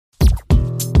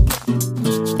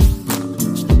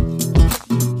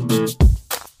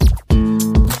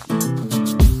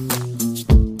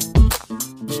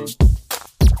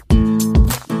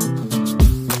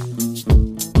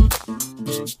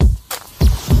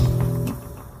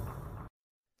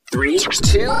3,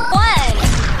 2, 1.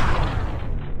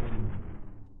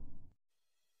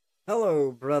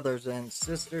 Hello, brothers and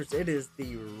sisters. It is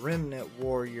the Remnant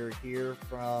Warrior here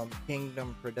from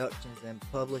Kingdom Productions and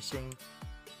Publishing.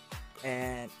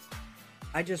 And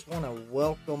I just want to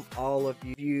welcome all of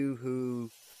you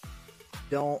who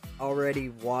don't already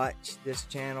watch this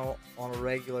channel on a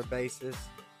regular basis.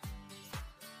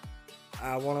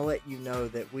 I want to let you know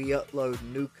that we upload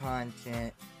new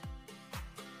content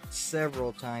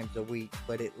several times a week,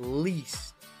 but at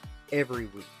least every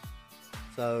week.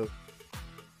 So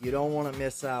you don't want to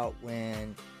miss out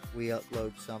when we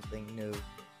upload something new.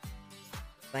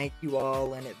 Thank you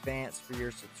all in advance for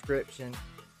your subscription.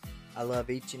 I love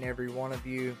each and every one of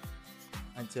you.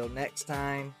 Until next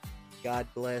time, God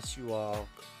bless you all.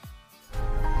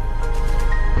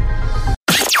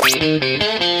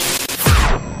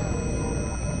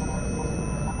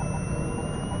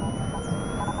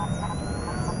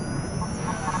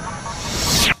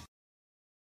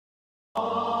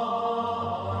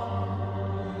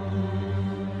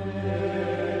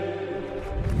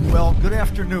 Well, good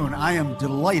afternoon. I am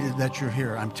delighted that you're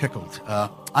here. I'm tickled.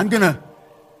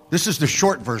 This is the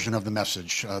short version of the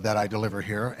message that I deliver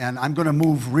here, and I'm going to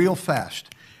move real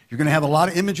fast. You're going to have a lot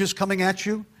of images coming at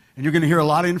you, and you're going to hear a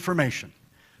lot of information.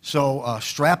 So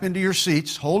strap into your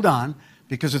seats, hold on,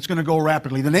 because it's going to go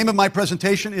rapidly. The name of my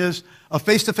presentation is A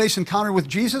Face-to-Face Encounter with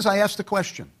Jesus. I asked the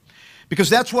question, because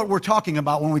that's what we're talking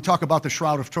about when we talk about the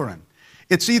Shroud of Turin.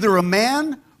 It's either a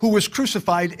man who was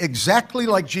crucified exactly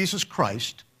like Jesus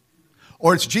Christ,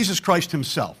 or it's Jesus Christ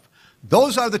himself.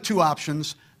 Those are the two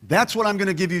options. That's what I'm going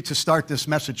to give you to start this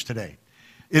message today.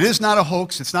 It is not a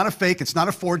hoax. It's not a fake. It's not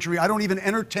a forgery. I don't even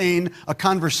entertain a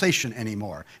conversation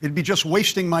anymore. It'd be just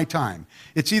wasting my time.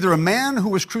 It's either a man who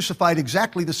was crucified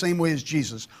exactly the same way as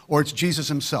Jesus, or it's Jesus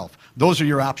himself. Those are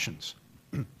your options.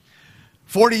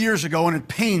 40 years ago, and it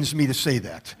pains me to say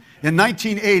that, in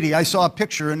 1980, I saw a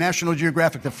picture in National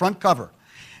Geographic, the front cover,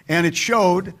 and it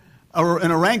showed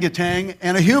an orangutan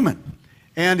and a human.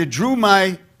 And it drew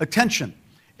my attention.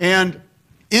 And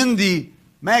in the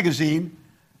magazine,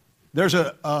 there's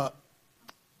a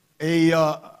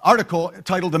article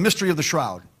titled "The Mystery of the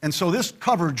Shroud." And so this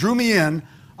cover drew me in.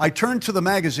 I turned to the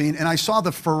magazine and I saw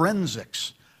the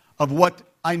forensics of what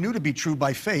I knew to be true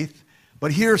by faith.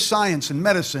 But here science and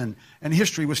medicine and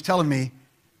history was telling me,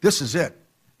 this is it.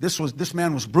 This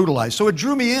man was brutalized. So it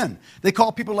drew me in. They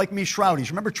call people like me Shroudies.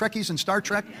 Remember Trekkies in Star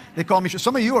Trek? They call me,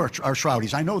 some of you are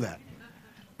Shroudies, I know that.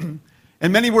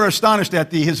 And many were astonished at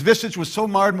thee. His visage was so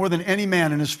marred more than any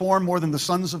man, and his form more than the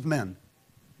sons of men.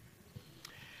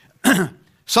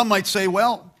 Some might say,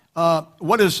 well,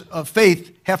 what does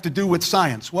faith have to do with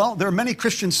science? Well, there are many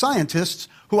Christian scientists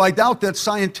who I doubt that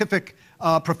scientific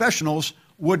professionals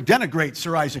would denigrate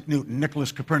Sir Isaac Newton,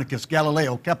 Nicholas Copernicus,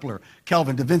 Galileo, Kepler,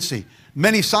 Kelvin, Da Vinci.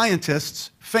 Many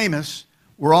scientists, famous,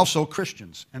 were also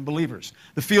Christians and believers.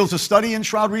 The fields of study in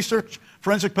Shroud research: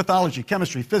 forensic pathology,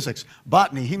 chemistry, physics,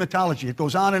 botany, hematology. It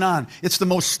goes on and on. It's the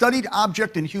most studied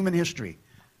object in human history.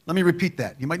 Let me repeat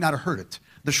that. You might not have heard it.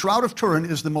 The Shroud of Turin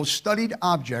is the most studied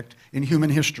object in human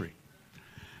history.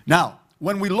 Now,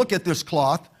 when we look at this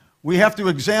cloth, we have to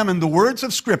examine the words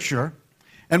of Scripture.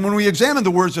 And when we examine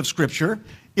the words of Scripture,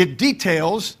 it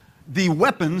details the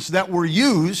weapons that were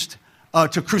used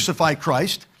to crucify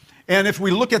Christ. And if we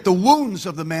look at the wounds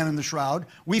of the man in the shroud,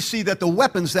 we see that the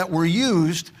weapons that were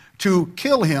used to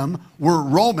kill him were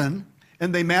Roman,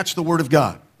 and they match the Word of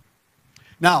God.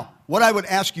 Now, what I would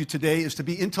ask you today is to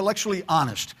be intellectually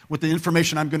honest with the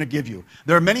information I'm going to give you.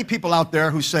 There are many people out there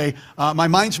who say, my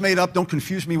mind's made up, don't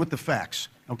confuse me with the facts,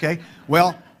 okay?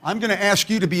 Well, I'm going to ask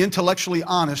you to be intellectually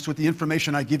honest with the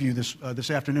information I give you this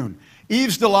afternoon.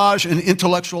 Yves Delage and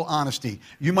intellectual honesty.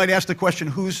 You might ask the question,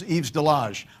 who's Yves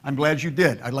Delage? I'm glad you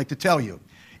did. I'd like to tell you.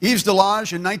 Yves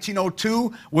Delage in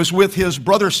 1902 was with his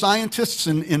brother scientists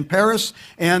in Paris,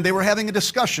 and they were having a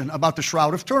discussion about the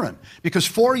Shroud of Turin. Because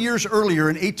 4 years earlier,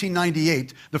 in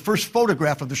 1898, the first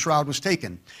photograph of the Shroud was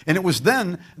taken. And it was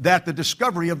then that the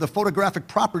discovery of the photographic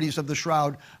properties of the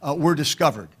Shroud were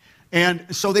discovered. And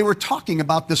so they were talking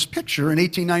about this picture in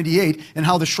 1898 and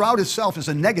how the shroud itself is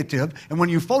a negative, and when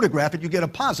you photograph it, you get a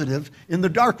positive in the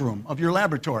darkroom of your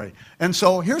laboratory. And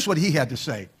so here's what he had to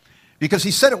say, because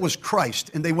he said it was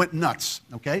Christ, and they went nuts,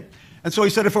 okay? And so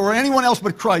he said, if it were anyone else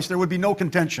but Christ, there would be no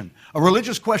contention. A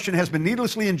religious question has been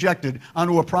needlessly injected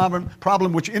onto a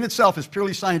problem which in itself is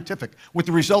purely scientific, with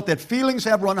the result that feelings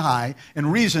have run high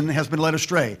and reason has been led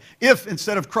astray. If,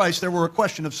 instead of Christ, there were a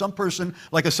question of some person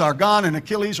like a Sargon and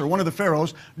Achilles or one of the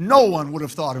pharaohs, no one would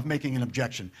have thought of making an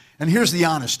objection. And here's the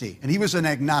honesty, and he was an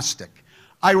agnostic.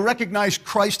 I recognize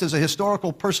Christ as a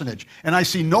historical personage, and I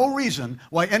see no reason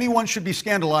why anyone should be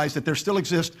scandalized that there still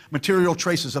exist material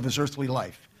traces of his earthly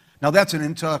life. Now, that's an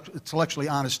intellectually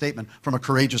honest statement from a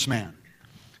courageous man.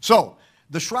 So,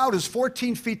 the shroud is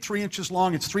 14 feet 3 inches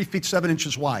long. It's 3 feet 7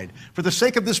 inches wide. For the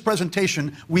sake of this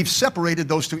presentation, we've separated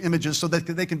those two images so that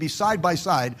they can be side by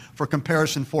side for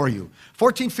comparison for you.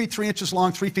 14 feet 3 inches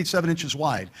long, 3 feet 7 inches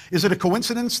wide. Is it a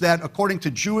coincidence that, according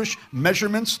to Jewish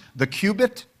measurements, the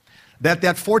cubit,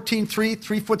 that 14 3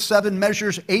 foot 7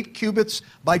 measures 8 cubits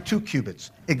by 2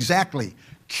 cubits? Exactly.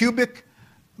 Cubic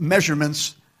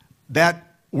measurements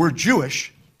that were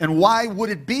Jewish. And why would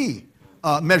it be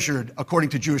measured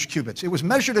according to Jewish cubits? It was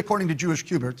measured according to Jewish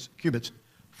cubits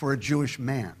for a Jewish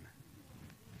man.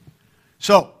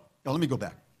 So, now let me go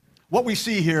back. What we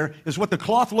see here is what the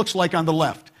cloth looks like on the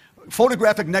left.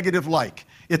 Photographic negative like.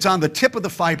 It's on the tip of the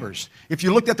fibers. If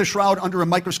you looked at the shroud under a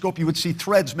microscope, you would see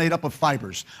threads made up of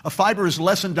fibers. A fiber is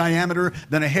less in diameter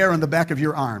than a hair on the back of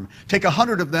your arm. Take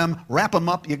 100 of them, wrap them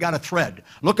up, you got a thread.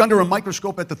 Look under a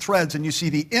microscope at the threads and you see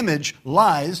the image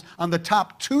lies on the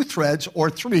top 2 threads or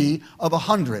 3 of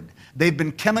 100. They've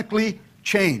been chemically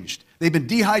changed. They've been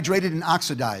dehydrated and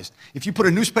oxidized. If you put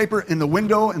a newspaper in the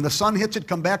window and the sun hits it,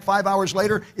 come back 5 hours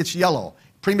later, it's yellow,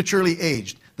 prematurely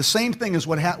aged. The same thing is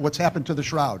what's happened to the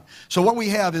shroud. So what we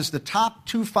have is the top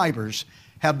 2 fibers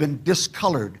have been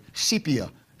discolored,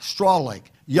 sepia,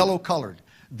 straw-like, yellow-colored.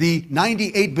 The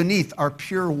 98 beneath are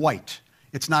pure white.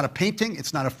 It's not a painting,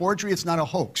 it's not a forgery, it's not a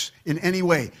hoax in any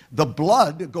way. The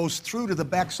blood goes through to the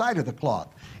backside of the cloth.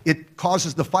 It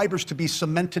causes the fibers to be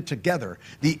cemented together.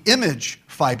 The image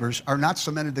fibers are not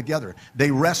cemented together. They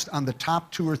rest on the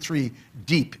top 2 or 3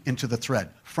 deep into the thread,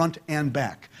 front and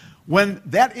back. When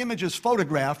that image is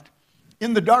photographed,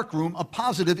 in the darkroom, a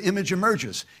positive image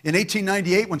emerges. In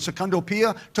 1898, when Secondo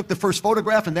Pia took the first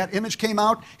photograph and that image came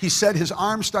out, he said his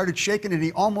arm started shaking and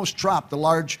he almost dropped the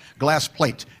large glass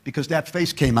plate because that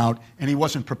face came out and he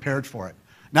wasn't prepared for it.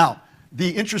 Now, the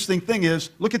interesting thing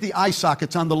is, look at the eye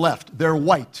sockets on the left. They're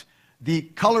white. The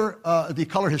color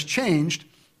has changed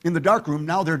in the darkroom.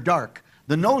 Now they're dark.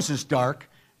 The nose is dark.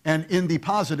 And in the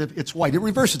positive, it's white. It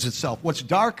reverses itself. What's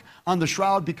dark on the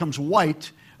shroud becomes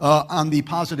white on the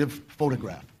positive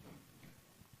photograph.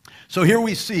 So here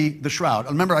we see the shroud.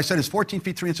 Remember, I said it's 14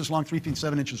 feet 3 inches long, 3 feet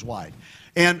 7 inches wide.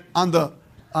 And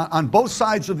on both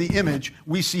sides of the image,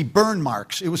 we see burn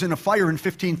marks. It was in a fire in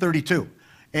 1532.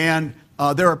 And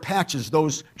there are patches.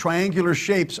 Those triangular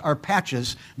shapes are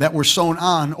patches that were sewn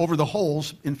on over the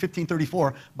holes in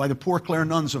 1534 by the Poor Clare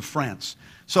nuns of France.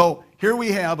 So here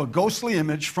we have a ghostly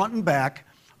image, front and back,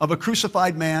 of a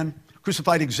crucified man,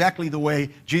 crucified exactly the way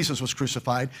Jesus was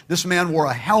crucified. This man wore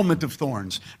a helmet of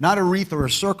thorns, not a wreath or a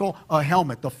circle, a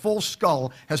helmet. The full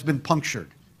skull has been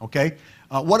punctured, okay?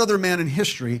 What other man in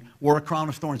history wore a crown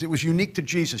of thorns? It was unique to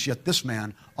Jesus, yet this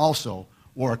man also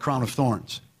wore a crown of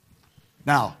thorns.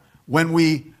 Now, when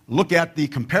we look at the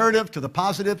comparative to the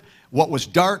positive, what was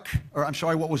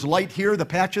light here, the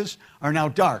patches, are now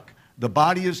dark. The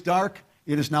body is dark.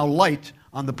 It is now light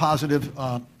on the positive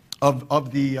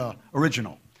of the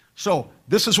original. So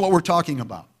this is what we're talking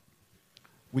about.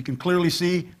 We can clearly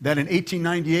see that in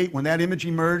 1898, when that image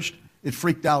emerged, it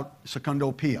freaked out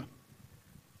Secondo Pia.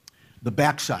 The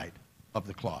backside of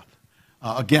the cloth.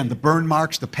 Again, the burn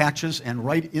marks, the patches, and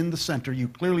right in the center, you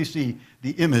clearly see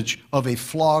the image of a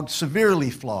flogged, severely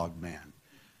flogged man.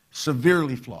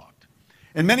 Severely flogged.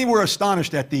 And many were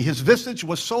astonished at thee. His visage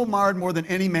was so marred more than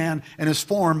any man, and his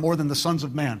form more than the sons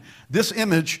of man. This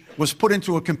image was put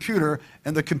into a computer,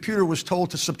 and the computer was told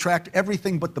to subtract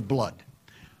everything but the blood.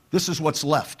 This is what's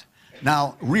left.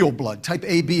 Now, real blood, type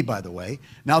AB, by the way.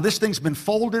 Now, this thing's been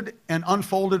folded and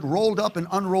unfolded, rolled up and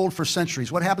unrolled for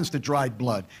centuries. What happens to dried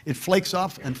blood? It flakes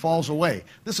off and falls away.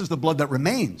 This is the blood that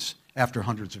remains after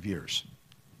hundreds of years.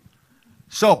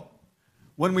 So,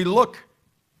 when we look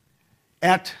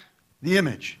at the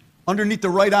image, underneath the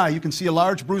right eye, you can see a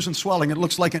large bruise and swelling. It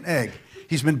looks like an egg.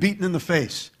 He's been beaten in the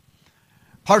face.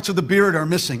 Parts of the beard are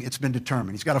missing, it's been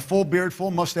determined. He's got a full beard, full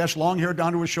mustache, long hair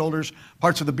down to his shoulders,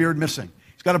 parts of the beard missing.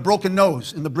 He's got a broken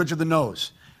nose in the bridge of the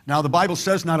nose. Now, the Bible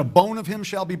says, not a bone of him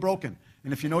shall be broken.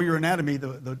 And if you know your anatomy,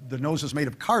 the nose is made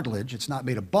of cartilage. It's not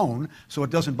made of bone, so it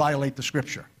doesn't violate the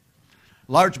Scripture.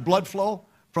 Large blood flow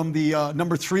from the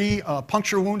number 3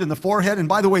 puncture wound in the forehead. And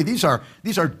by the way, these are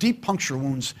deep puncture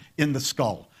wounds in the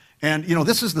skull. And, you know,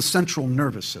 this is the central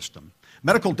nervous system.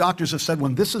 Medical doctors have said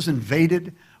when this is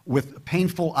invaded with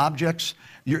painful objects,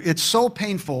 it's so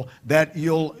painful that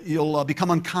you'll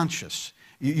become unconscious.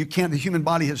 You can't, the human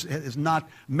body is not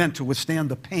meant to withstand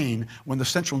the pain when the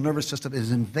central nervous system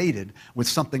is invaded with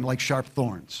something like sharp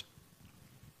thorns.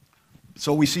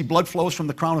 So we see blood flows from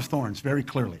the crown of thorns very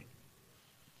clearly.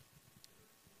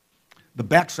 The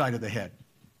backside of the head,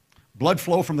 blood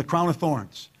flow from the crown of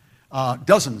thorns,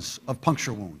 dozens of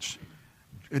puncture wounds.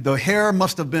 The hair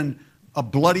must have been a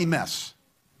bloody mess.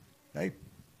 Okay?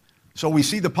 So we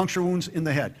see the puncture wounds in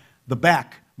the head. The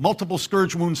back, multiple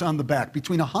scourge wounds on the back,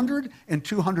 between 100 and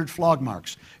 200 flog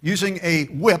marks, using a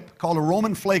whip called a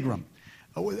Roman flagrum.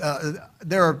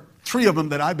 There are 3 of them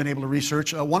that I've been able to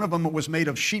research. One of them was made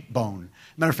of sheep bone.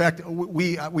 Matter of fact,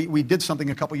 we did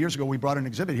something a couple years ago. We brought an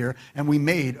exhibit here, and we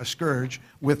made a scourge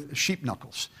with sheep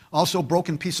knuckles. Also,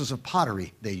 broken pieces of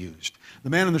pottery they used. The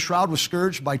man in the shroud was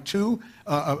scourged by 2,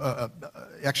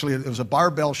 actually it was a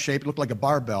barbell shape, it looked like a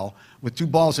barbell, with 2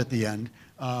 balls at the end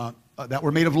that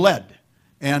were made of lead.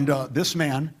 And this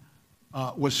man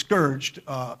was scourged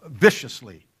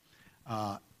viciously.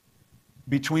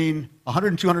 Between 100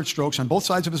 and 200 strokes on both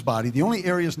sides of his body. The only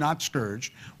areas not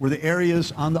scourged were the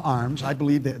areas on the arms. I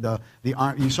believe the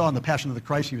arm, you saw in the Passion of the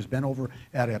Christ, he was bent over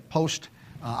at a post.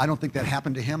 I don't think that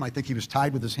happened to him. I think he was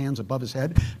tied with his hands above his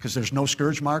head because there's no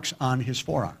scourge marks on his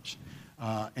forearms.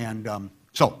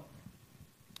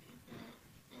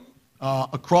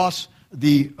 Across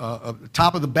the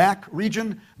top of the back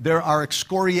region, there are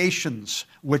excoriations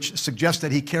which suggest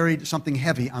that he carried something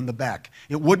heavy on the back.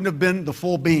 It wouldn't have been the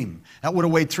full beam. That would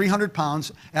have weighed 300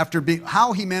 pounds.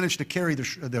 How he managed to carry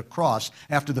the cross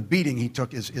after the beating he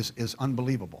took is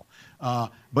unbelievable.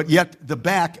 But yet the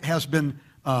back has been,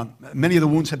 many of the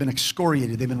wounds have been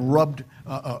excoriated. They've been rubbed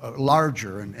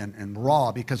larger and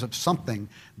raw because of something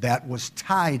that was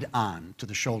tied on to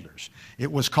the shoulders.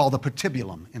 It was called the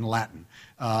patibulum in Latin.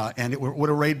 And it would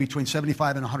have weighed between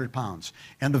 75 and 100 pounds.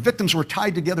 And the victims were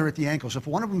tied together at the ankles. If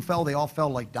one of them fell, they all fell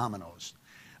like dominoes.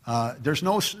 There's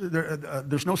no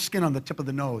skin on the tip of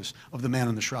the nose of the man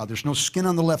in the shroud. There's no skin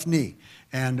on the left knee.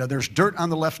 And there's dirt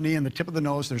on the left knee and the tip of the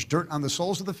nose. There's dirt on the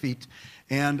soles of the feet.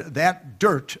 And that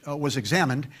dirt was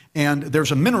examined. And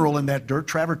there's a mineral in that dirt,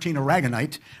 travertine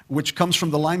aragonite, which comes from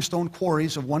the limestone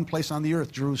quarries of one place on the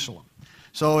earth, Jerusalem.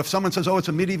 So if someone says, oh, it's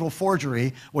a medieval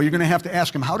forgery, well, you're going to have to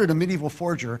ask them, how did a medieval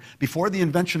forger, before the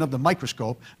invention of the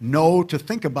microscope, know to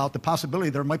think about the possibility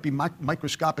there might be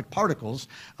microscopic particles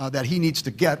that he needs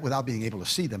to get without being able to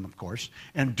see them, of course,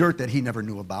 and dirt that he never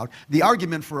knew about? The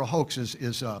argument for a hoax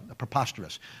is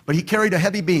preposterous. But he carried a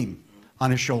heavy beam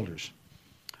on his shoulders.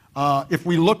 If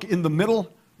we look in the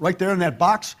middle, right there in that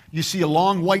box, you see a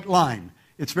long white line.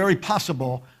 It's very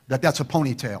possible that that's a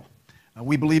ponytail.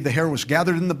 We believe the hair was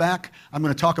gathered in the back. I'm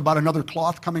going to talk about another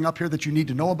cloth coming up here that you need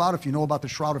to know about. If you know about the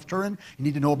Shroud of Turin, you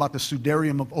need to know about the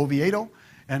Sudarium of Oviedo,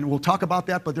 and we'll talk about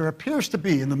that. But there appears to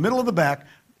be, in the middle of the back,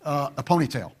 a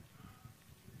ponytail.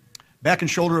 Back and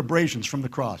shoulder abrasions from the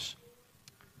cross.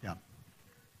 Yeah.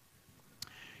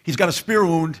 He's got a spear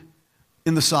wound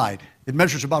in the side. It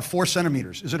measures about 4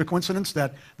 centimeters. Is it a coincidence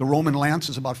that the Roman lance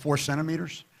is about 4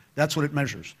 centimeters? That's what it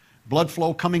measures. Blood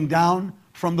flow coming down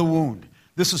from the wound.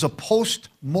 This is a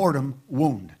post-mortem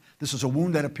wound. This is a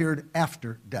wound that appeared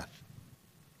after death.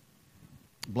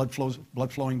 Blood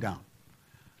flowing down.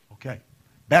 Okay.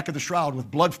 Back of the shroud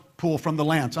with blood pool from the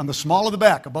lance. On the small of the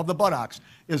back, above the buttocks,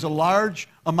 is a large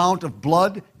amount of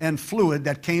blood and fluid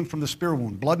that came from the spear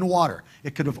wound. Blood and water.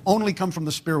 It could have only come from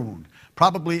the spear wound.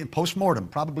 Probably in post-mortem,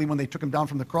 probably when they took him down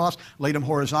from the cross, laid him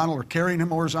horizontal or carrying him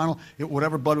horizontal,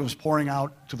 whatever blood was pouring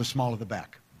out to the small of the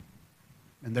back.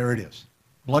 And there it is.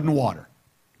 Blood and water.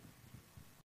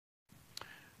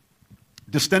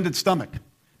 Distended stomach.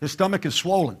 His stomach is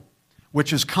swollen,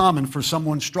 which is common for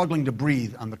someone struggling to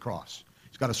breathe on the cross.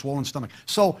 He's got a swollen stomach.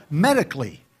 So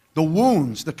medically, the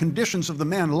wounds, the conditions of the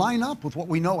man line up with what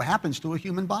we know happens to a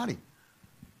human body.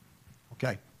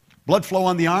 Okay. Blood flow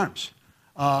on the arms.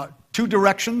 2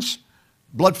 directions.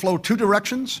 Blood flow 2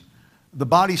 directions. The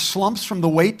body slumps from the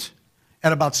weight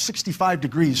at about 65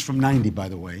 degrees from 90, by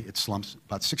the way. It slumps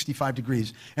about 65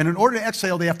 degrees. And in order to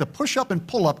exhale, they have to push up and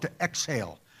pull up to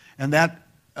exhale. And that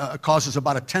causes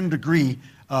about a 10-degree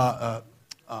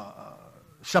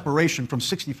separation from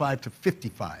 65 to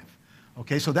 55.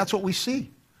 Okay, so that's what we see.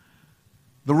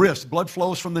 The wrist, blood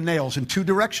flows from the nails in 2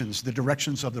 directions, the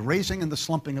directions of the raising and the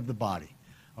slumping of the body.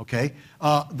 Okay,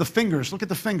 the fingers, look at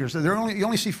the fingers. You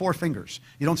only see 4 fingers.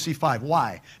 You don't see 5.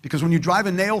 Why? Because when you drive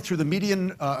a nail through the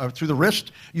median, through the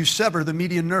wrist, you sever the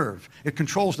median nerve. It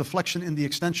controls the flexion and the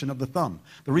extension of the thumb.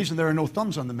 The reason there are no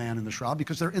thumbs on the man in the shroud,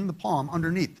 because they're in the palm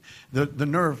underneath. The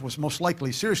nerve was most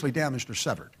likely seriously damaged or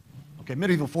severed. Okay,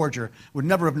 medieval forger would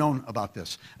never have known about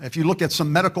this. If you look at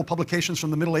some medical publications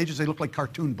from the Middle Ages, they look like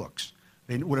cartoon books.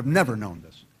 They would have never known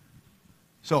this.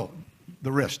 So,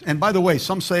 the wrist. And by the way,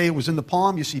 some say it was in the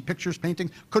palm. You see pictures,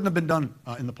 paintings. Couldn't have been done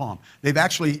in the palm. They've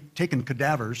actually taken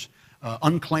cadavers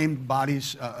unclaimed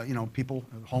bodies, people,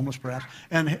 homeless perhaps,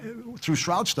 and through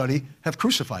shroud study have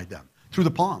crucified them through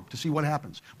the palm to see what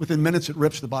happens. Within minutes it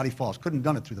rips, the body falls. Couldn't have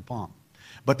done it through the palm.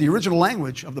 But the original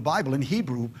language of the Bible in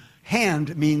Hebrew,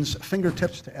 hand means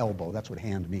fingertips to elbow. That's what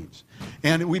hand means.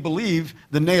 And we believe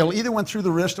the nail either went through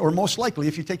the wrist, or most likely,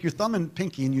 if you take your thumb and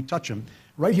pinky and you touch them,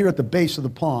 right here at the base of the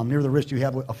palm, near the wrist, you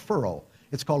have a furrow.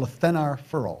 It's called a thenar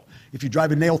furrow. If you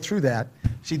drive a nail through that,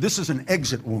 see, this is an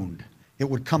exit wound. It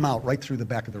would come out right through the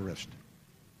back of the wrist.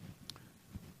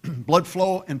 Blood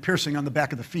flow and piercing on the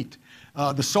back of the feet.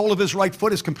 The sole of his right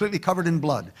foot is completely covered in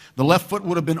blood. The left foot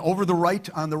would have been over the right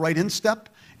on the right instep,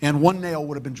 and one nail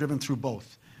would have been driven through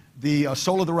both. The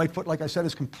sole of the right foot, like I said,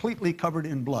 is completely covered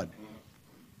in blood.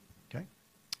 Okay?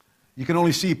 You can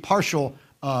only see partial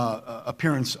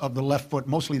appearance of the left foot,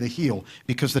 mostly the heel,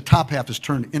 because the top half is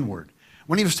turned inward.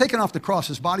 When he was taken off the cross,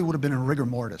 his body would have been in rigor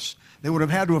mortis. They would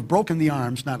have had to have broken the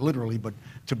arms, not literally, but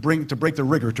to break the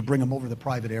rigor, to bring him over the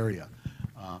private area.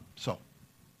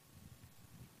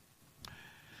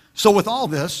 So with all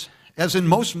this, as in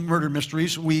most murder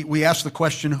mysteries, we ask the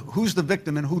question, who's the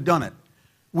victim and who done it?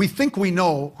 We think we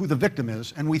know who the victim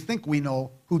is, and we think we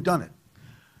know who done it.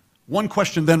 One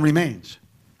question then remains,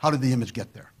 how did the image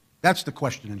get there? That's the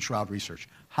question in shroud research.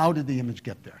 How did the image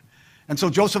get there? And so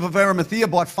Joseph of Arimathea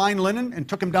bought fine linen and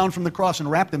took him down from the cross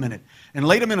and wrapped him in it, and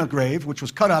laid him in a grave, which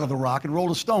was cut out of the rock, and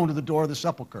rolled a stone to the door of the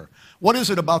sepulcher. What is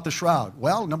it about the shroud?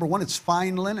 Well, number one, it's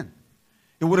fine linen.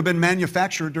 It would have been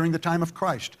manufactured during the time of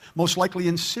Christ, most likely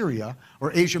in Syria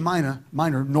or Asia Minor,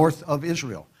 north of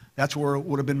Israel. That's where it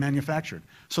would have been manufactured.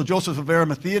 So Joseph of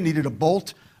Arimathea needed to go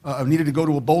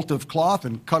to a bolt of cloth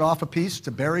and cut off a piece to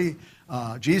bury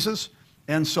Jesus.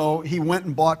 And so he went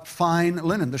and bought fine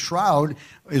linen. The shroud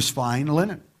is fine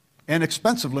linen, and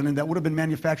expensive linen that would have been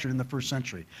manufactured in the first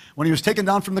century. When he was taken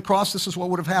down from the cross, this is what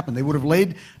would have happened. They would have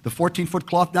laid the 14-foot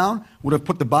cloth down, would have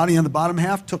put the body on the bottom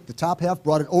half, took the top half,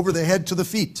 brought it over the head to the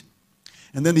feet.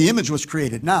 And then the image was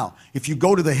created. Now, if you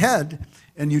go to the head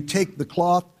and you take the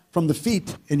cloth from the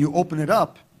feet and you open it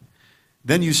up,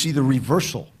 then you see the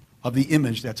reversal of the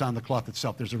image that's on the cloth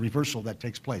itself. There's a reversal that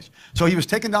takes place. So he was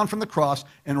taken down from the cross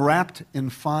and wrapped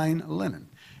in fine linen.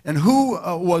 And who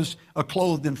was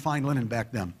clothed in fine linen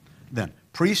back then?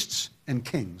 Priests and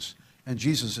kings, and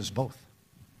Jesus is both.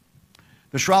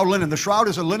 The shroud linen. The shroud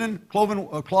is a linen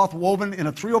cloth woven in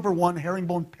a 3/1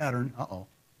 herringbone pattern.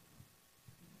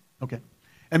 Okay.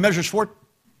 And measures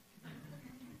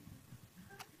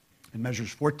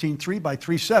 14.3 by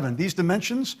 3.7. These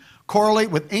dimensions correlate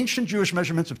with ancient Jewish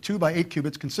measurements of 2 by 8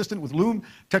 cubits, consistent with loom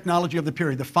technology of the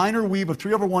period. The finer weave of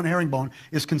 3/1 herringbone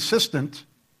is consistent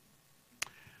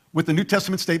with the New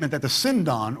Testament statement that the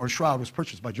sindon, or shroud, was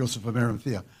purchased by Joseph of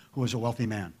Arimathea, who was a wealthy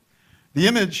man. The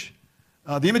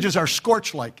images are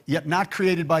scorch-like, yet not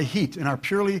created by heat, and are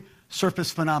purely surface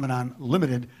phenomenon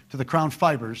limited to the crowns of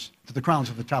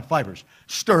the top fibers.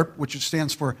 STURP, which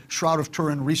stands for Shroud of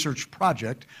Turin Research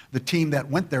Project, the team that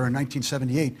went there in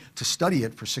 1978 to study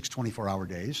it for 6 24-hour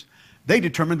days, they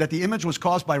determined that the image was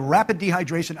caused by rapid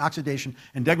dehydration, oxidation,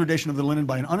 and degradation of the linen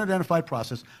by an unidentified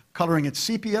process, coloring it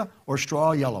sepia or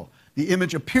straw yellow. The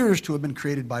image appears to have been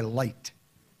created by light,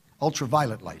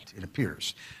 ultraviolet light, it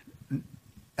appears,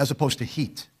 as opposed to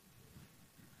heat.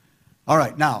 All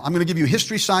right, now, I'm going to give you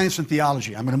history, science, and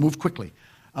theology. I'm going to move quickly.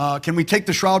 Can we take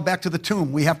the shroud back to the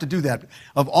tomb? We have to do that.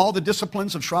 Of all the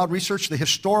disciplines of shroud research, the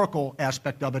historical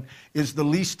aspect of it is the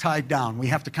least tied down. We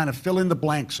have to kind of fill in the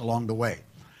blanks along the way.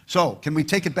 So, can we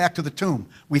take it back to the tomb?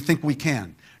 We think we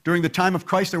can. During the time of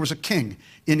Christ, there was a king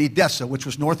in Edessa, which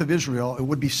was north of Israel. It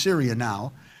would be Syria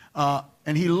now.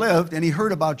 And he lived, and he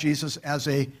heard about Jesus as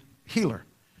a healer.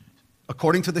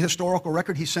 According to the historical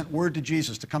record, he sent word to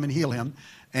Jesus to come and heal him.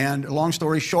 And long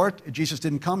story short, Jesus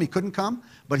didn't come. He couldn't come.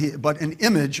 But an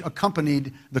image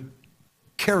accompanied the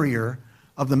carrier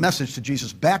of the message to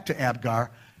Jesus back to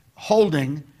Abgar,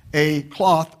 holding a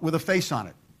cloth with a face on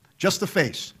it. Just the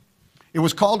face. It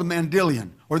was called a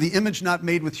mandilion, or the image not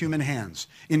made with human hands.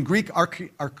 In Greek,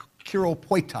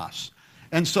 arkyropoitos.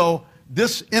 And so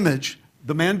this image,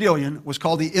 the mandilion, was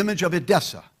called the image of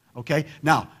Edessa. Okay?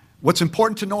 Now, what's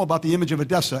important to know about the image of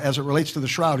Edessa as it relates to the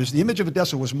shroud is the image of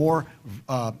Edessa was more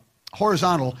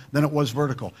horizontal than it was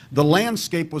vertical. The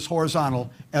landscape was horizontal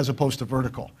as opposed to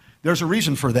vertical. There's a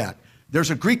reason for that.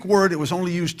 There's a Greek word, it was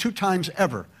only used 2 times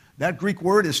ever. That Greek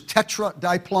word is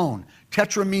tetradiplone.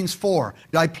 Tetra means 4.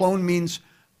 Diplone means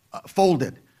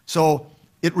folded. So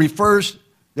it refers,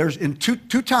 there's in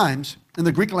two times in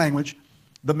the Greek language,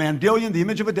 the mandilion, the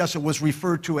image of Edessa, was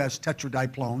referred to as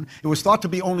tetradiplone. It was thought to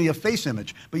be only a face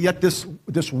image, but yet this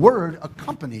word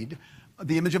accompanied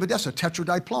the image of Edessa,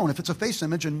 tetradiplone. If it's a face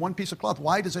image in one piece of cloth,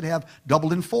 why does it have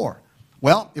doubled in 4?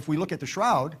 Well, if we look at the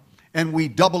shroud and we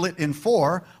double it in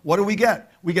 4, what do we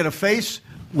get? We get a face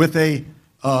with a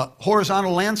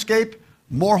horizontal landscape,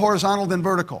 more horizontal than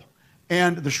vertical.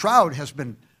 And the shroud has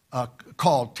been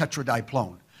called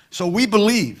tetradiplone. So we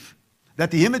believe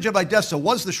that the image of Edessa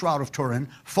was the Shroud of Turin,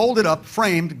 folded up,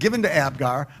 framed, given to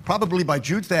Abgar, probably by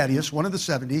Jude Thaddeus, one of the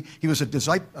 70. He was a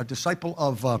disciple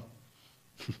of,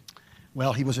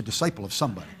 well, he was a disciple of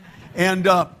somebody. And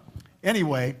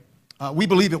anyway, we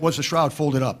believe it was the shroud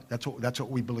folded up. That's what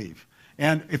we believe.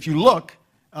 And if you look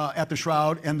at the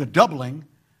shroud and the doubling,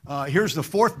 here's the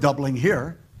 4th doubling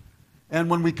here. And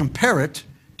when we compare it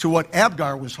to what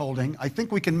Abgar was holding, I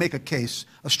think we can make a case,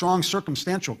 a strong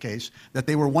circumstantial case, that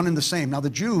they were one and the same. Now the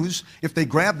Jews, if they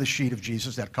grabbed the sheet of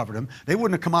Jesus that covered him, they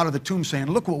wouldn't have come out of the tomb saying,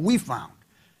 look what we found.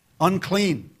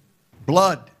 Unclean,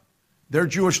 blood. Their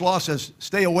Jewish law says,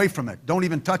 stay away from it. Don't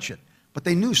even touch it. But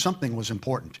they knew something was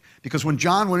important. Because when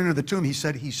John went into the tomb, he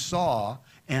said he saw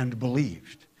and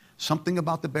believed. Something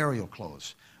about the burial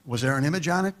clothes. Was there an image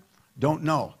on it? Don't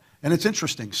know. And it's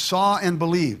interesting. Saw and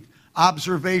believed.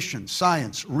 Observation,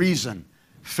 science, reason,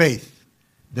 faith.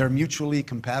 They're mutually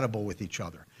compatible with each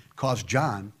other. Caused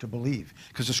John to believe.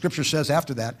 Because the scripture says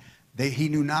after that, he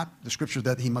knew not, the scripture,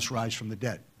 that he must rise from the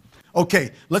dead.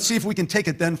 Okay, let's see if we can take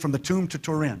it then from the tomb to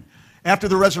Turin. After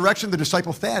the resurrection, the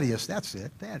disciple Thaddeus, that's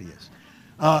it, Thaddeus,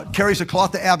 carries a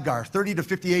cloth to Abgar, 30 to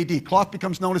 50 AD. Cloth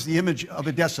becomes known as the image of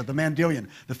Edessa, the Mandilion,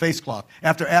 the face cloth.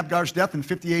 After Abgar's death in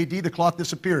 50 AD, the cloth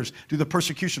disappears due to the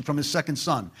persecution from his second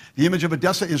son. The image of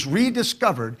Edessa is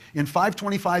rediscovered in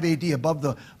 525 AD above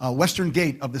the western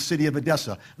gate of the city of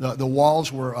Edessa. The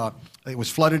walls were, it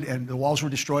was flooded and the walls were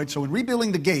destroyed. So in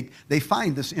rebuilding the gate, they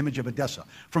find this image of Edessa.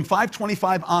 From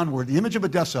 525 onward, the image of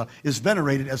Edessa is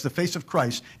venerated as the face of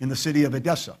Christ in the city of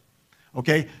Edessa.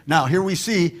 Okay, now here we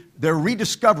see they're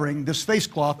rediscovering this face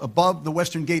cloth above the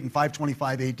western gate in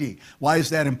 525 AD. Why is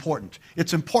that important?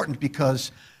 It's important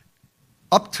because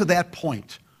up to that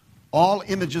point, all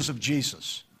images of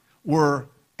Jesus were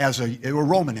they were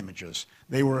Roman images.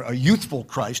 They were a youthful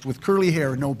Christ with curly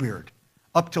hair and no beard.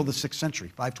 Up till the 6th century,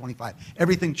 525.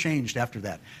 Everything changed after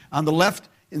that. On the left,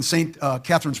 in St.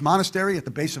 Catherine's Monastery at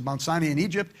the base of Mount Sinai in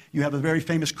Egypt, you have a very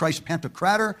famous Christ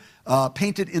Pantocrator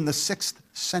painted in the 6th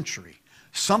century.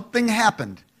 Something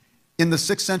happened in the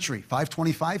 6th century,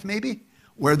 525 maybe,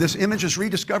 where this image is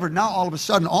rediscovered. Now all of a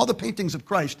sudden, all the paintings of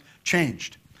Christ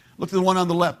changed. Look at the one on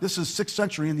the left. This is 6th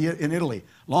century in Italy.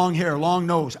 Long hair, long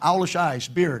nose, owlish eyes,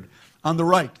 beard. On the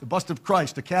right, the bust of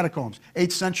Christ, the catacombs,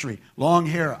 8th century, long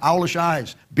hair, owlish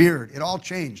eyes, beard. It all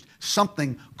changed.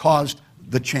 Something caused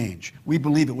the change. We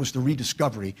believe it was the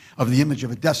rediscovery of the image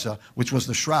of Edessa, which was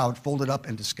the shroud folded up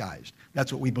and disguised.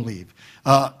 That's what we believe.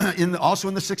 Also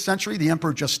in the 6th century, the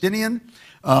Emperor Justinian,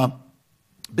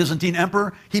 Byzantine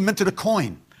emperor, he minted a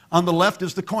coin. On the left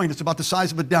is the coin. It's about the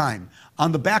size of a dime.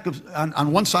 On the back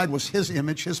on one side was his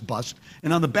image, his bust,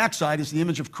 and on the back side is the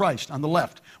image of Christ on the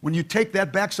left. When you take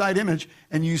that backside image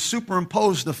and you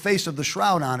superimpose the face of the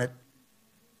shroud on it,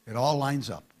 it all lines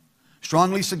up,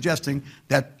 strongly suggesting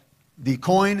that the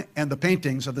coin and the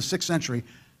paintings of the 6th century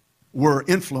were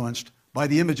influenced by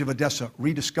the image of Edessa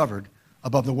rediscovered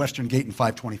above the western gate in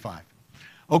 525.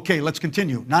 Okay, let's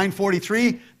continue.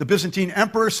 943, the Byzantine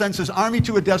emperor sends his army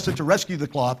to Edessa to rescue the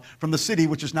cloth from the city,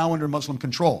 which is now under Muslim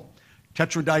control.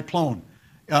 Tetradiplone.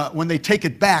 When they take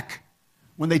it back,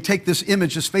 when they take this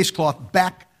image, this face cloth,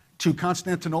 back to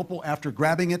Constantinople after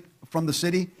grabbing it from the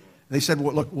city, they said,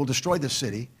 well, look, we'll destroy this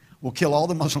city. We'll kill all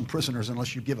the Muslim prisoners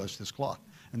unless you give us this cloth.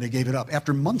 And they gave it up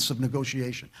after months of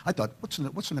negotiation. I thought, what's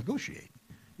to negotiate?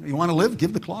 You want to live?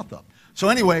 Give the cloth up. So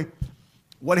anyway,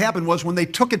 what happened was when they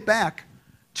took it back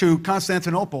to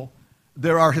Constantinople,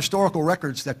 there are historical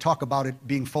records that talk about it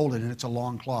being folded, and it's a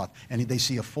long cloth, and they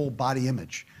see a full body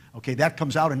image. Okay, that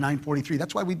comes out in 943.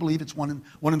 That's why we believe it's one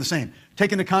and the same.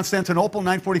 Taken to Constantinople,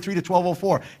 943 to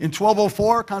 1204. In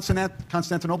 1204,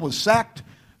 Constantinople is sacked.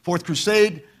 Fourth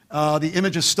Crusade. The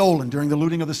image is stolen during the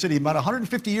looting of the city. About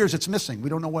 150 years it's missing. We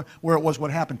don't know where it was, what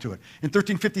happened to it. In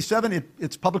 1357,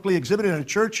 it's publicly exhibited at a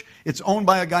church. It's owned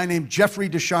by a guy named Geoffrey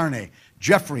de Charnay.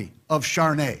 Geoffrey of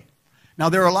Charnay. Now,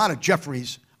 there are a lot of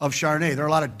Geoffreys of Charnay. There are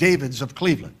a lot of Davids of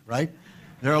Cleveland, right?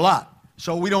 There are a lot.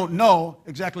 So we don't know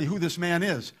exactly who this man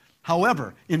is.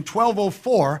 However, in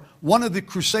 1204, one of the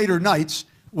Crusader knights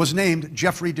was named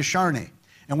Geoffrey de Charnay.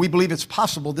 And we believe it's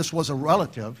possible this was a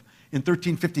relative in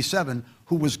 1357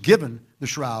 who was given the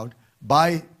shroud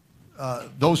by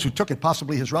those who took it,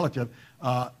 possibly his relative,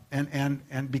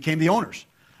 and became the owners.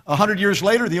 100 years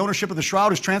later, the ownership of the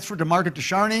shroud is transferred to Margaret de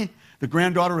Charnay, the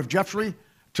granddaughter of Geoffrey,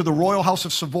 to the Royal House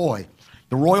of Savoy.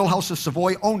 The Royal House of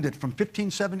Savoy owned it from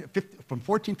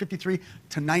 1453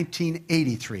 to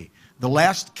 1983. The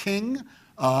last king,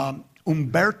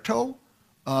 Umberto,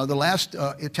 the last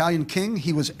Italian king,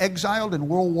 he was exiled in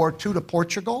World War II to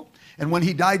Portugal. And when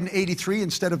he died in 83,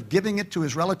 instead of giving it to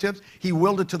his relatives, he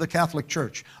willed it to the Catholic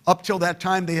Church. Up till that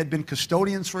time, they had been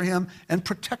custodians for him and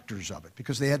protectors of it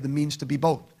because they had the means to be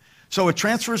both. So it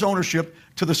transfers ownership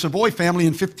to the Savoy family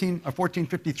in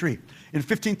 1453. In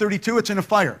 1532, it's in a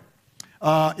fire.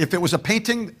 If it was a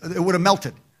painting, it would have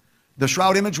melted. The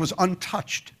shroud image was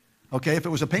untouched. Okay, if it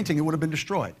was a painting, it would have been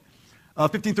destroyed.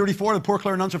 1534, the Poor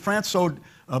Clare nuns of France sewed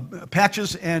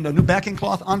patches and a new backing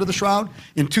cloth onto the shroud.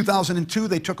 In 2002,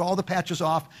 they took all the patches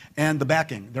off and the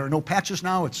backing. There are no patches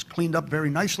now. It's cleaned up very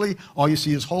nicely. All you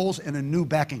see is holes and a new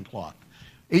backing cloth.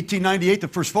 1898, the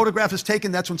first photograph is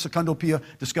taken. That's when Secondo Pia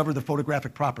discovered the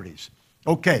photographic properties.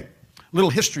 Okay, little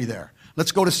history there.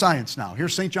 Let's go to science now.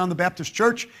 Here's St. John the Baptist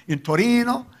Church in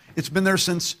Torino. It's been there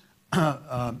since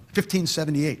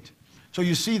 1578. So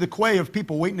you see the quay of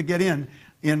people waiting to get in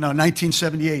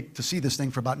 1978 to see this thing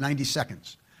for about 90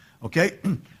 seconds. Okay?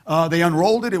 They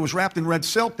unrolled it. It was wrapped in red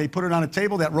silk. They put it on a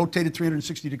table that rotated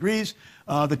 360 degrees.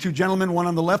 The two gentlemen, one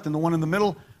on the left and the one in the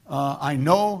middle, I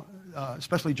know,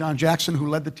 especially John Jackson, who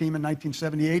led the team in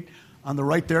 1978. On the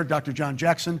right there, Dr. John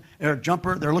Jackson, Eric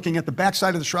Jumper. They're looking at the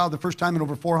backside of the shroud the first time in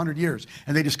over 400 years.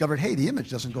 And they discovered, hey, the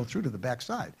image doesn't go through to the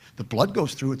backside. The blood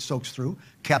goes through, it soaks through.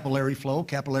 Capillary flow,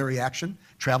 capillary action,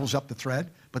 travels up the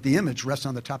thread. But the image rests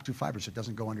on the top two fibers. It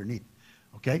doesn't go underneath.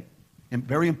 Okay? And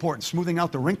very important, smoothing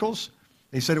out the wrinkles.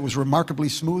 They said it was remarkably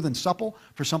smooth and supple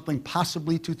for something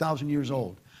possibly 2,000 years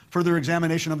old. Further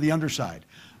examination of the underside.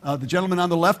 The gentleman on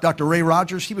the left, Dr. Ray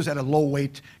Rogers, he was at a low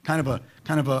weight, kind of a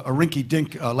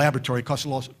rinky-dink laboratory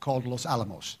called Los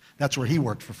Alamos. That's where he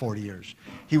worked for 40 years.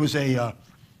 He was a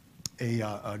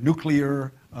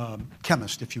nuclear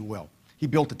chemist, if you will. He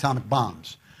built atomic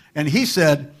bombs. And he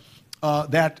said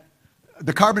that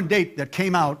the carbon date that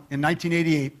came out in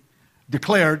 1988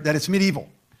 declared that it's medieval.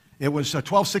 It was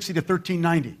 1260 to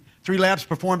 1390. 3 labs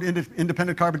performed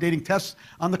independent carbon dating tests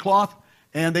on the cloth,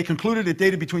 and they concluded it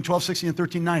dated between 1260 and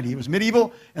 1390. It was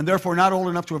medieval and therefore not old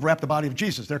enough to have wrapped the body of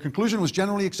Jesus. Their conclusion was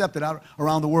generally accepted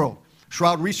around the world.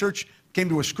 Shroud research came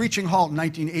to a screeching halt in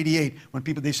 1988 when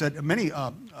they said, many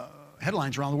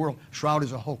headlines around the world, Shroud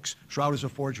is a hoax, Shroud is a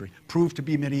forgery, proved to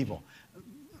be medieval.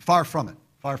 Far from it,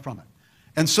 far from it.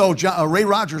 And so Ray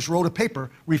Rogers wrote a paper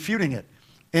refuting it.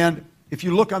 And if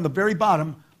you look on the very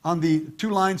bottom, on the 2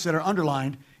 lines that are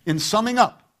underlined, in summing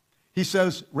up, he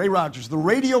says, Ray Rogers, the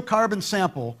radiocarbon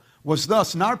sample was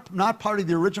thus not part of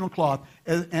the original cloth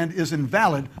and is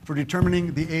invalid for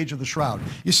determining the age of the shroud.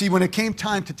 You see, when it came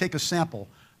time to take a sample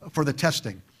for the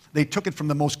testing, they took it from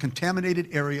the most contaminated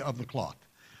area of the cloth,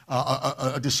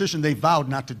 a decision they vowed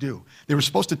not to do. They were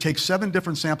supposed to take 7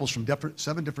 different samples from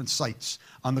 7 different sites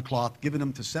on the cloth, giving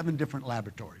them to 7 different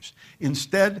laboratories.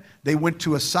 Instead, they went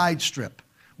to a side strip,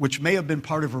 which may have been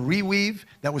part of a reweave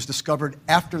that was discovered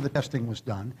after the testing was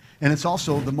done. And it's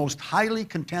also the most highly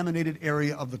contaminated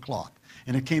area of the cloth.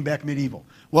 And it came back medieval.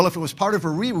 Well, if it was part of a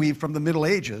reweave from the Middle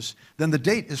Ages, then the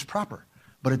date is proper.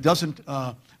 But it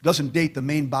doesn't date the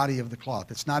main body of the cloth.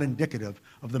 It's not indicative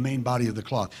of the main body of the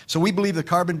cloth. So we believe the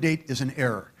carbon date is an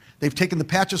error. They've taken the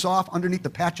patches off. Underneath the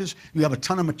patches, you have a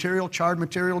ton of material, charred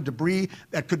material, debris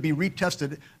that could be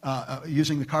retested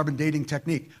using the carbon dating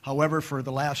technique. However,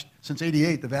 since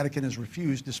 '88, the Vatican has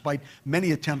refused, despite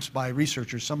many attempts by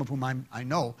researchers, some of whom I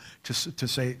know, to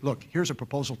say, look, here's a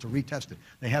proposal to retest it.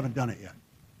 They haven't done it yet.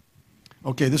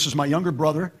 Okay, this is my younger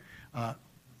brother.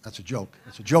 That's a joke.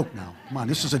 That's a joke now. Come on,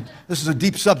 this is a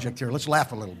deep subject here. Let's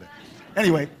laugh a little bit.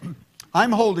 Anyway,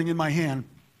 I'm holding in my hand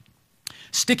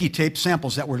sticky tape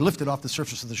samples that were lifted off the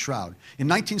surface of the shroud. In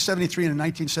 1973 and in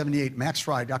 1978, Max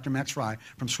Frey, Dr. Max Frey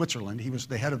from Switzerland, he was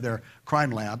the head of their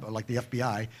crime lab, like the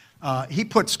FBI, he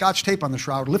put Scotch tape on the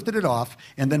shroud, lifted it off,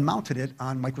 and then mounted it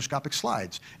on microscopic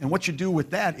slides. And what you do with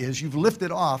that is you've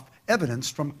lifted off evidence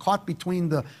from caught between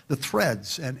the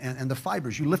threads and the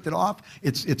fibers. You lift it off,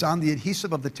 it's on the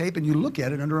adhesive of the tape, and you look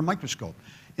at it under a microscope.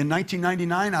 In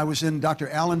 1999, I was in Dr.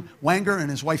 Alan Wanger and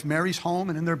his wife Mary's home,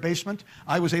 and in their basement,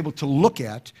 I was able to look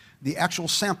at the actual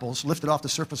samples lifted off the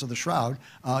surface of the shroud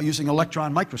using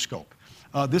electron microscope.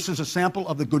 This is a sample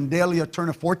of the Gundelia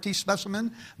terniforti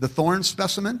specimen, the thorn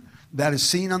specimen that is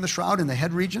seen on the shroud in the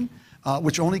head region,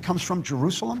 which only comes from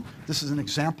Jerusalem. This is an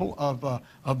example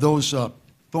of those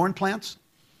thorn plants.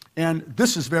 And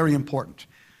this is very important.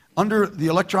 Under the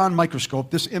electron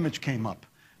microscope, this image came up.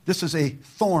 This is a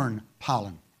thorn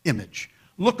pollen image.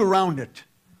 Look around it.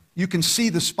 You can see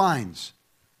the spines.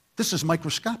 This is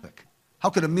microscopic. How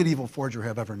could a medieval forger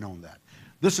have ever known that?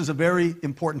 This is a very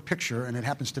important picture, and it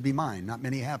happens to be mine. Not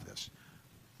many have this.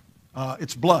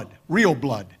 It's blood, real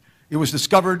blood. It was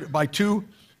discovered by two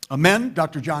men.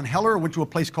 Dr. John Heller went to a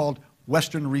place called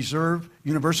Western Reserve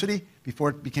University before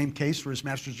it became Case for his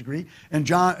master's degree, and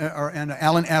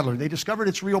Alan Adler. They discovered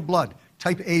it's real blood,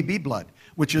 type AB blood,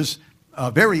 which is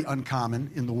very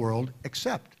uncommon in the world,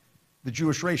 except the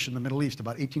Jewish race in the Middle East.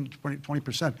 About 18 to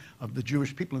 20% of the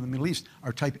Jewish people in the Middle East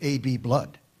are type AB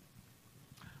blood.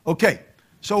 Okay,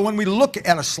 so when we look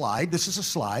at a slide, this is a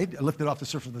slide lifted off the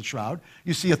surface of the shroud.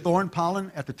 You see a thorn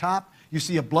pollen at the top, you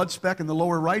see a blood speck in the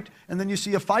lower right, and then you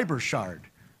see a fiber shard.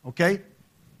 Okay?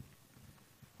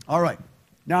 All right.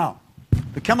 Now,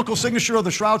 the chemical signature of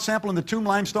the shroud sample and the tomb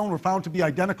limestone were found to be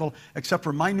identical except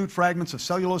for minute fragments of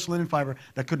cellulose linen fiber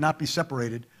that could not be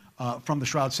separated from the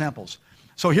shroud samples.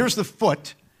 So here's the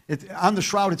foot. On the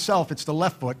shroud itself, it's the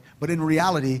left foot, but in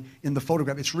reality, in the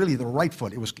photograph, it's really the right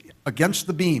foot. It was against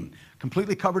the beam,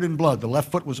 completely covered in blood. The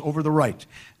left foot was over the right.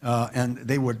 And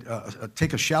they would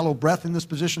take a shallow breath in this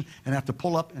position and have to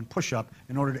pull up and push up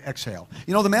in order to exhale.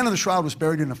 You know, the man in the shroud was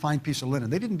buried in a fine piece of linen.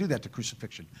 They didn't do that to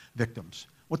crucifixion victims.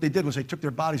 What they did was they took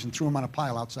their bodies and threw them on a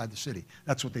pile outside the city.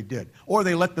 That's what they did. Or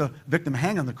they let the victim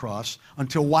hang on the cross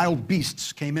until wild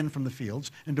beasts came in from the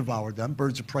fields and devoured them,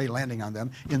 birds of prey landing on them,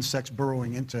 insects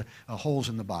burrowing into holes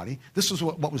in the body. This is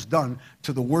what was done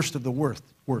to the worst of the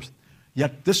worst.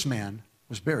 Yet this man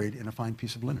was buried in a fine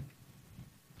piece of linen.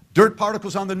 Dirt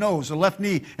particles on the nose, the left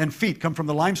knee, and feet come from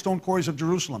the limestone quarries of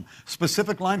Jerusalem.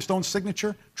 Specific limestone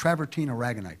signature, travertine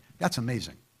aragonite. That's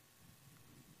amazing.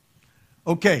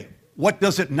 Okay. What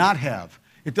does it not have?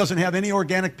 It doesn't have any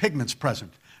organic pigments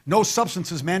present. No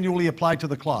substances manually applied to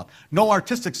the cloth. No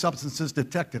artistic substances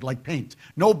detected, like paint.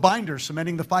 No binder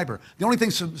cementing the fiber. The only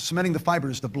thing cementing the fiber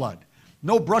is the blood.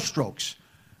 No brush strokes.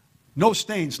 No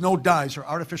stains, no dyes, or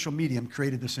artificial medium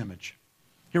created this image.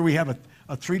 Here we have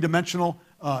a three-dimensional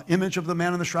image of the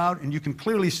man in the shroud, and you can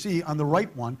clearly see on the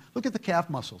right one, look at the calf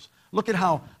muscles. Look at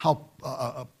how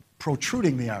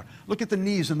protruding they are. Look at the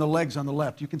knees and the legs on the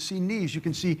left. You can see knees. You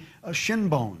can see shin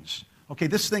bones. Okay,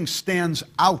 this thing stands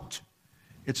out.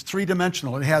 It's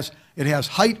three-dimensional. It has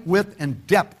height, width, and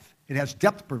depth. It has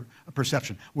depth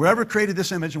perception. Wherever created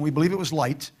this image, and we believe it was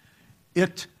light,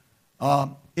 it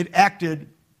acted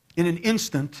in an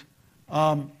instant,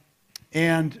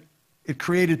 and it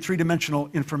created three-dimensional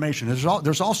information.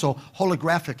 There's also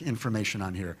holographic information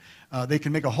on here. They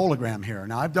can make a hologram here.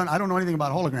 Now, I don't know anything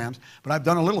about holograms, but I've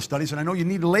done a little studies, and I know you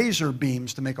need laser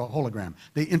beams to make a hologram.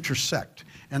 They intersect.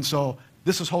 And so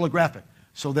this is holographic.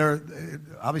 So there,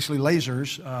 obviously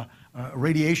lasers,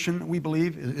 radiation, we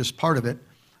believe, is part of it.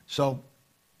 So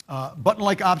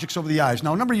button-like objects over the eyes.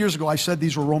 Now, a number of years ago, I said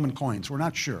these were Roman coins. We're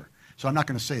not sure. So I'm not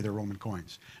going to say they're Roman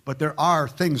coins. But there are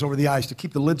things over the eyes to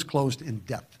keep the lids closed in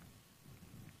depth.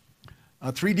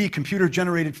 A 3D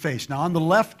computer-generated face. Now, on the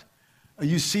left,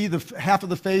 you see the half of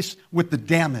the face with the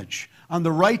damage. On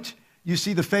the right, you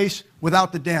see the face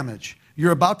without the damage.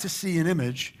 You're about to see an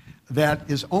image that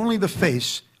is only the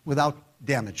face without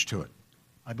damage to it.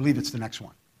 I believe it's the next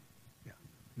one. Yeah.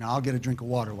 Now, I'll get a drink of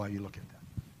water while you look at that.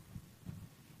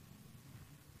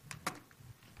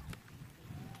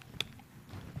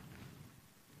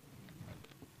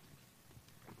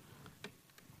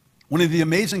 One of the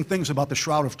amazing things about the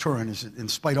Shroud of Turin is that in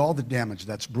spite of all the damage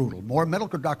that's brutal, more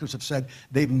medical doctors have said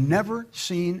they've never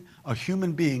seen a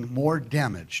human being more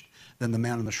damaged than the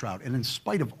man in the shroud. And in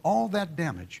spite of all that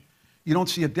damage, you don't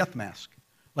see a death mask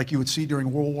like you would see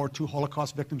during World War II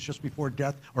Holocaust victims just before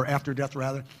death, or after death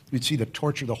rather. You'd see the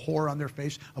torture, the horror on their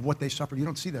face of what they suffered. You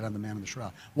don't see that on the man in the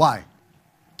shroud. Why?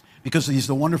 Because he's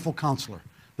the wonderful counselor,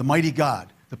 the mighty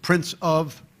God, the Prince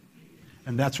of,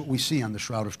 and that's what we see on the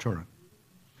Shroud of Turin.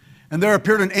 And there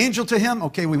appeared an angel to him.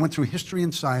 Okay, we went through history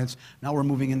and science. Now we're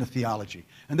moving into theology.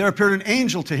 And there appeared an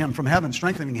angel to him from heaven,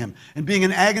 strengthening him. And being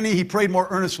in agony, he prayed more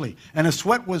earnestly. And his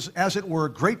sweat was, as it were,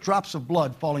 great drops of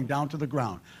blood falling down to the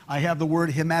ground. I have the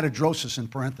word hematidrosis in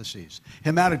parentheses.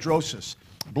 Hematidrosis,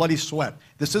 bloody sweat.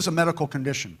 This is a medical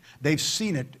condition. They've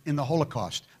seen it in the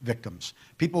Holocaust victims.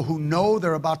 People who know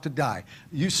they're about to die.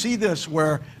 You see this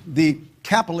where the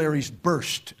capillaries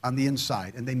burst on the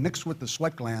inside and they mix with the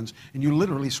sweat glands and you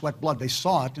literally sweat blood. They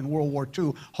saw it in World War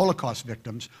II Holocaust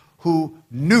victims who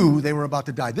knew they were about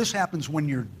to die. This happens when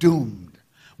you're doomed.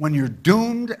 When you're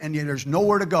doomed and there's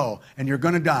nowhere to go and you're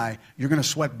going to die, you're going to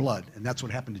sweat blood. And that's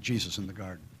what happened to Jesus in the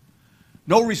garden.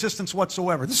 No resistance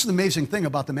whatsoever. This is the amazing thing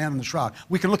about the man in the shroud.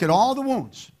 We can look at all the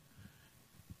wounds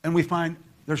and we find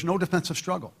there's no defensive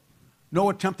struggle. No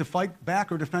attempt to fight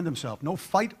back or defend himself. No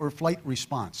fight or flight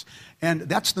response. And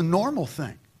that's the normal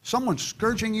thing. Someone's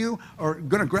scourging you or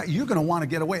you're going to want to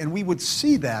get away. And we would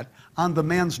see that on the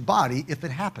man's body if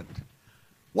it happened.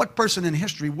 What person in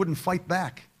history wouldn't fight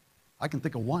back? I can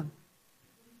think of one.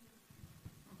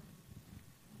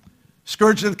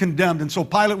 scourged and condemned. And so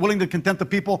Pilate, willing to content the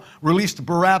people, released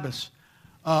Barabbas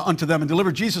unto them and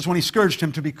delivered Jesus when he scourged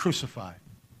him to be crucified.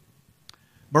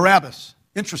 Barabbas,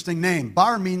 interesting name.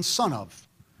 Bar means son of.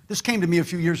 This came to me a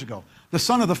few years ago. The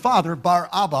son of the father, Bar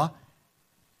Abba,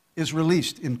 is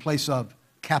released in place of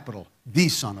capital, the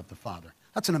son of the father.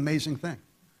 That's an amazing thing.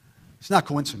 It's not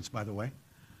coincidence, by the way.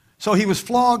 So he was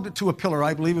flogged to a pillar,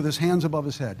 I believe, with his hands above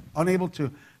his head, unable to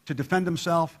defend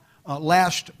himself,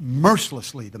 lashed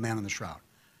mercilessly, the man in the shroud.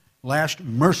 Lashed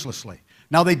mercilessly.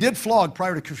 Now, they did flog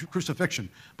prior to crucifixion,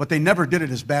 but they never did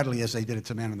it as badly as they did it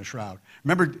to the man in the shroud.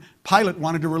 Remember, Pilate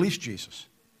wanted to release Jesus.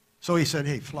 So he said,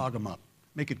 hey, flog him up.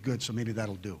 Make it good, so maybe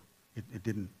that'll do. It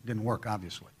didn't work,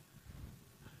 obviously.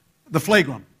 The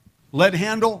flagrum. Lead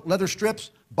handle, leather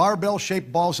strips,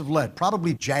 barbell-shaped balls of lead,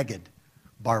 probably jagged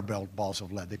barbell balls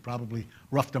of lead. They probably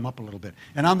roughed them up a little bit.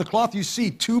 And on the cloth, you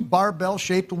see 2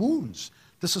 barbell-shaped wounds.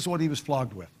 This is what he was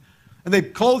flogged with. And they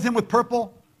clothed him with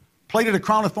purple, plaited a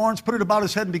crown of thorns, put it about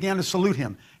his head, and began to salute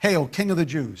him. Hail, King of the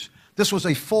Jews. This was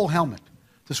a full helmet.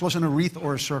 This wasn't a wreath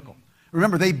or a circle.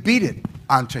 Remember, they beat it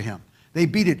onto him. They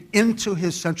beat it into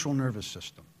his central nervous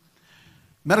system.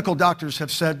 Medical doctors have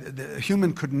said the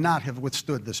human could not have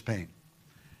withstood this pain.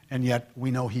 And yet, we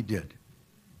know he did.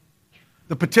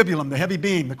 The patibulum, the heavy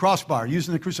beam, the crossbar used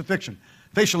in the crucifixion,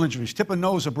 facial injuries, tip and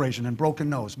nose abrasion and broken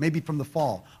nose, maybe from the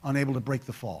fall, unable to break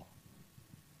the fall.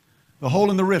 The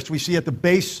hole in the wrist we see at the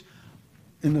base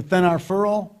in the thenar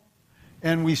furrow,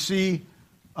 and we see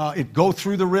it go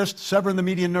through the wrist, severing the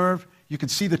median nerve. You can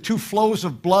see the 2 flows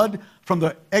of blood from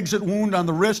the exit wound on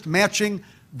the wrist matching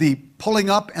the pulling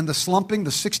up and the slumping,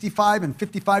 the 65 and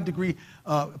 55 degree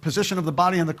position of the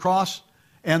body on the cross,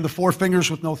 and the 4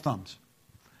 fingers with no thumbs.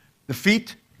 The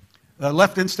feet, the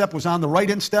left instep was on the right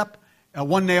instep,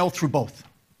 1 nail through both.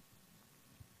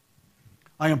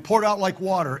 I am poured out like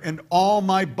water, and all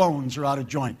my bones are out of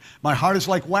joint. My heart is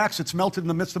like wax, it's melted in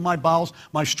the midst of my bowels.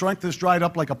 My strength is dried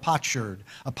up like a potsherd.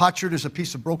 A potsherd is a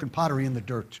piece of broken pottery in the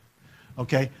dirt.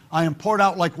 Okay? I am poured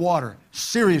out like water,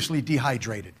 seriously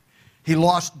dehydrated. He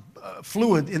lost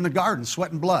fluid in the garden,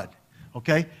 sweat and blood.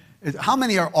 Okay? How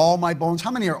many are all my bones?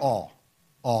 How many are all?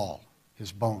 All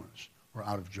his bones were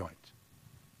out of joint.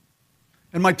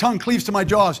 And my tongue cleaves to my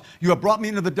jaws. You have brought me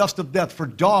into the dust of death, for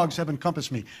dogs have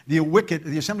encompassed me. The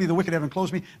assembly of the wicked have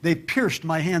enclosed me. They pierced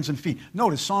my hands and feet.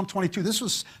 Notice Psalm 22. This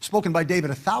was spoken by David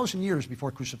 1,000 years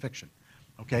before crucifixion.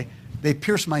 Okay? They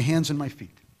pierced my hands and my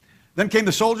feet. Then came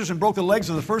the soldiers and broke the legs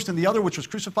of the first and the other, which was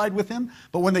crucified with him.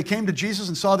 But when they came to Jesus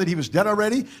and saw that he was dead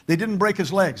already, they didn't break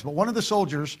his legs. But one of the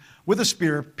soldiers, with a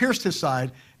spear, pierced his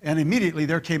side, and immediately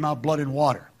there came out blood and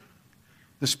water.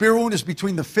 The spear wound is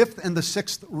between the 5th and the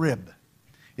 6th rib.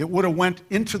 It would have went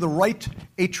into the right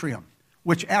atrium,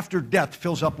 which after death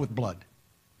fills up with blood,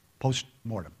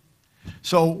 post-mortem.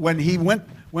 So when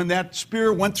that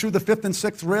spear went through the 5th and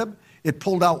 6th rib, it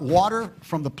pulled out water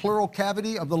from the pleural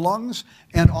cavity of the lungs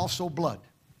and also blood,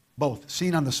 both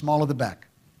seen on the small of the back.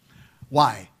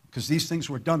 Why? Because these things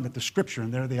were done that the scripture,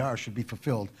 and there they are, should be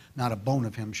fulfilled. Not a bone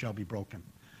of him shall be broken.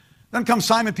 Then comes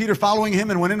Simon Peter following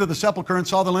him and went into the sepulchre and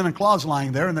saw the linen cloths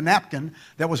lying there and the napkin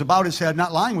that was about his head,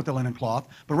 not lying with the linen cloth,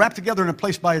 but wrapped together in a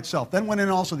place by itself. Then went in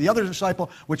also the other disciple,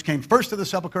 which came first to the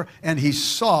sepulchre, and he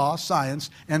saw science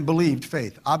and believed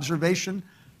faith. Observation,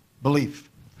 belief.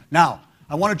 Now,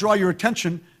 I want to draw your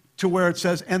attention to where it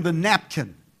says, and the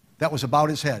napkin that was about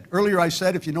his head. Earlier I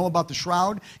said, if you know about the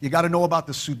shroud, you got to know about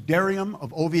the sudarium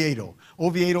of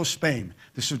Oviedo, Spain.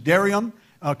 The sudarium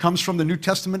comes from the New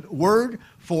Testament word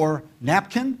for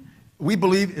napkin. We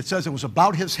believe it says it was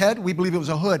about his head. We believe it was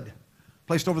a hood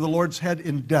placed over the Lord's head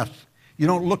in death. You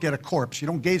don't look at a corpse. You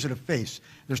don't gaze at a face.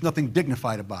 There's nothing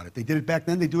dignified about it. They did it back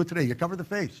then. They do it today. You cover the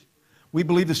face. We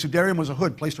believe the sudarium was a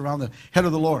hood placed around the head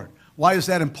of the Lord. Why is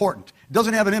that important? It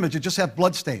doesn't have an image. It just has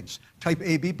blood stains, type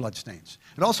AB blood stains.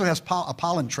 It also has a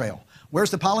pollen trail.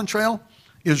 Where's the pollen trail?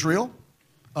 Israel,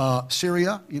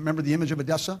 Syria. You remember the image of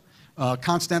Edessa?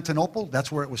 Constantinople,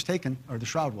 that's where it was taken, or the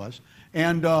shroud was.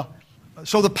 And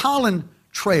so the pollen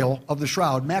trail of the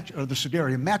shroud, or the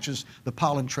sudarium, matches the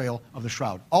pollen trail of the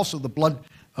shroud. Also the blood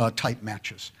type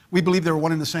matches. We believe they were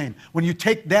one and the same. When you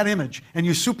take that image and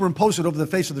you superimpose it over the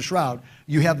face of the shroud,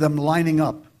 you have them lining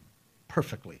up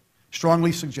perfectly,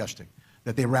 strongly suggesting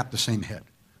that they wrap the same head,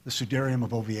 the sudarium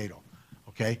of Oviedo.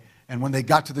 Okay? And when they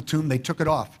got to the tomb, they took it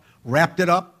off, wrapped it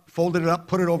up, folded it up,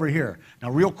 put it over here.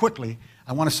 Now, real quickly,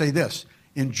 I want to say this.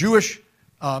 In Jewish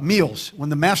meals, when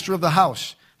the master of the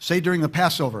house, say during the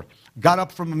Passover, got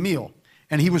up from a meal,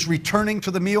 and he was returning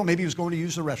to the meal, maybe he was going to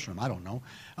use the restroom, I don't know,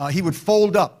 he would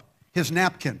fold up his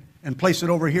napkin and place it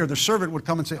over here. The servant would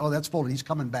come and say, oh, that's folded, he's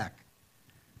coming back.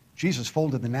 Jesus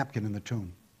folded the napkin in the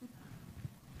tomb.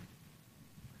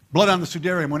 Blood on the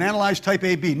sudarium. When analyzed, type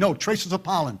AB, note traces of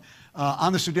pollen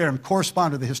on the sudarium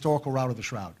correspond to the historical route of the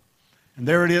shroud. And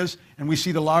there it is, and we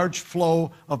see the large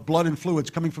flow of blood and fluids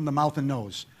coming from the mouth and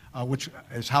nose, which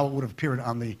is how it would have appeared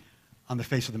on the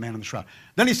face of the man in the shroud.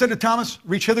 Then he said to Thomas,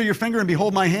 reach hither your finger and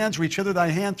behold my hands, reach hither thy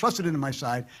hand, thrust it into my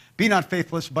side, be not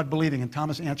faithless, but believing. And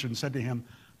Thomas answered and said to him,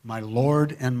 my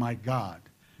Lord and my God.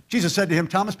 Jesus said to him,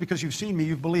 Thomas, because you've seen me,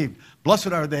 you've believed.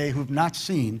 Blessed are they who've not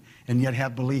seen and yet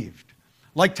have believed.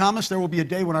 Like Thomas, there will be a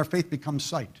day when our faith becomes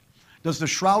sight. Does the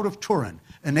Shroud of Turin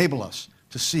enable us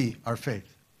to see our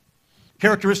faith?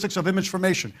 Characteristics of image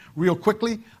formation. Real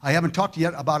quickly, I haven't talked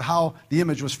yet about how the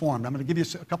image was formed. I'm going to give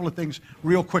you a couple of things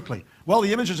real quickly. Well,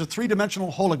 the image is a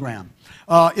three-dimensional hologram.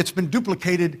 It's been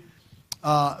duplicated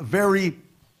very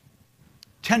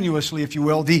tenuously, if you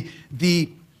will. The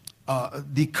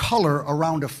color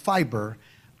around a fiber,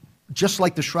 just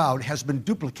like the shroud, has been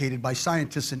duplicated by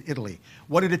scientists in Italy.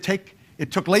 What did it take?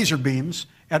 It took laser beams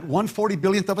at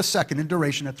 1/40 of a second in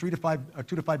duration at 2 to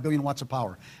 5 billion watts of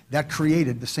power. That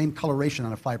created the same coloration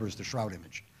on a fiber as the shroud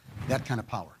image. That kind of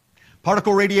power.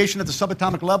 Particle radiation at the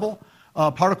subatomic level.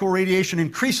 Particle radiation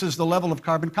increases the level of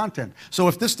carbon content. So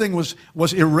if this thing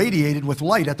was irradiated with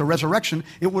light at the resurrection,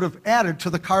 it would have added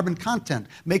to the carbon content,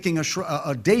 making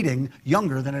a dating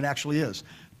younger than it actually is.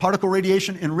 Particle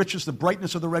radiation enriches the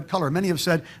brightness of the red color. Many have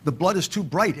said the blood is too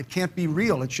bright. It can't be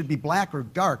real. It should be black or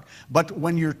dark. But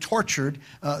when you're tortured,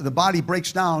 the body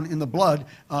breaks down in the blood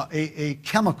a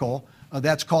chemical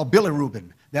that's called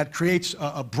bilirubin that creates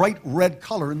a bright red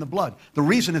color in the blood. The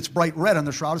reason it's bright red on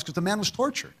the shroud is because the man was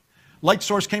tortured. Light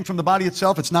source came from the body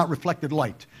itself. It's not reflected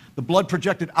light. The blood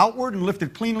projected outward and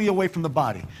lifted cleanly away from the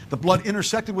body. The blood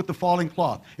intersected with the falling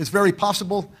cloth. It's very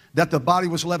possible that the body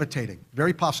was levitating.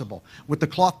 Very possible. With the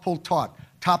cloth pulled taut,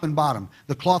 top and bottom,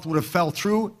 the cloth would have fell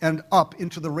through and up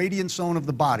into the radiant zone of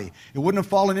the body. It wouldn't have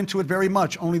fallen into it very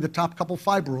much. Only the top couple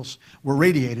fibrils were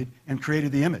radiated and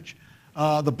created the image.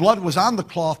 The blood was on the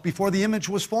cloth before the image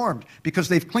was formed because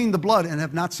they've cleaned the blood and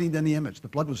have not seen any image. The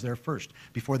blood was there first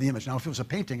before the image. Now, if it was a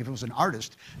painting, if it was an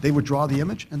artist, they would draw the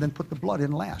image and then put the blood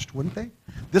in last, wouldn't they?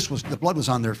 The blood was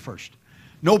on there first.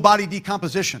 No body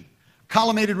decomposition.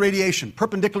 Collimated radiation,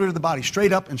 perpendicular to the body,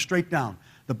 straight up and straight down.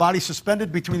 The body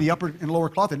suspended between the upper and lower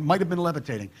cloth. It might have been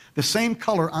levitating. The same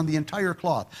color on the entire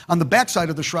cloth. On the back side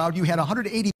of the shroud, you had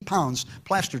 180 pounds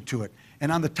plastered to it.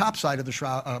 And on the top side of the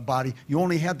shroud, body, you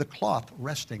only had the cloth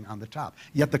resting on the top.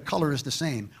 Yet the color is the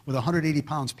same, with 180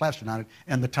 pounds plastered on it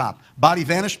and the top. Body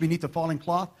vanished beneath the falling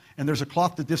cloth, and there's a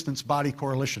cloth-to-distance body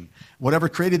correlation. Whatever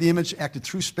created the image acted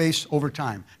through space over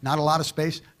time. Not a lot of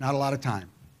space, not a lot of time.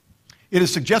 It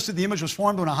is suggested the image was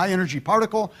formed when a high-energy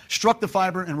particle struck the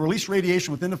fiber and released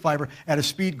radiation within the fiber at a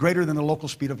speed greater than the local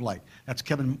speed of light. That's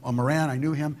Kevin Moran. I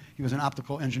knew him. He was an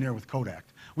optical engineer with Kodak.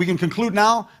 We can conclude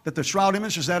now that the shroud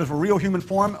image is that of a real human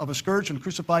form of a scourged and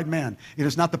crucified man. It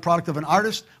is not the product of an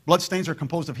artist. Blood stains are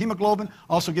composed of hemoglobin,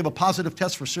 also give a positive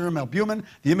test for serum albumin.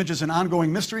 The image is an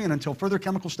ongoing mystery, and until further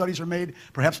chemical studies are made,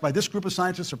 perhaps by this group of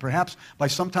scientists or perhaps by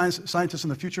sometimes scientists in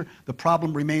the future, the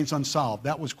problem remains unsolved.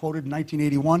 That was quoted in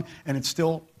 1981, and it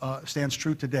still stands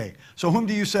true today. So whom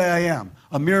do you say I am?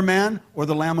 A mere man or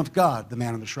the Lamb of God? The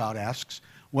man in the shroud asks.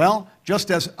 Well,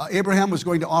 just as Abraham was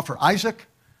going to offer Isaac,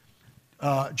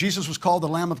 Jesus was called the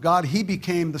Lamb of God. He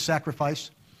became the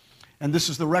sacrifice. And this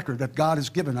is the record that God has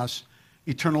given us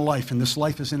eternal life. And this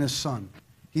life is in his Son.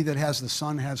 He that has the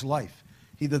Son has life.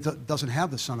 He that doesn't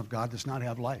have the Son of God does not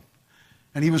have life.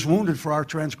 And he was wounded for our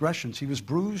transgressions. He was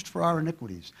bruised for our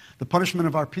iniquities. The punishment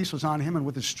of our peace was on him, and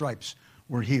with his stripes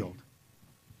we're healed.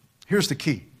 Here's the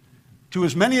key. To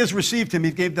as many as received him,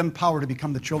 he gave them power to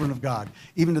become the children of God,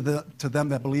 even to them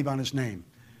that believe on his name.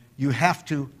 You have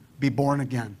to be born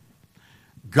again.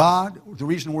 God, the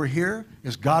reason we're here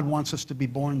is God wants us to be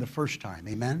born the first time.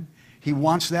 Amen? He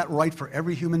wants that right for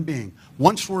every human being.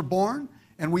 Once we're born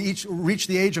and we each reach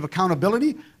the age of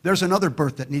accountability, there's another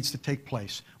birth that needs to take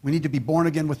place. We need to be born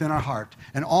again within our heart.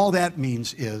 And all that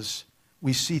means is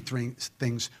we see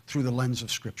things through the lens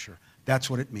of Scripture. That's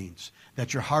what it means,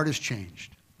 that your heart is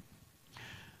changed.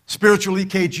 Spiritual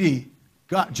EKG.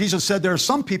 Jesus said, there are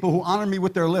some people who honor me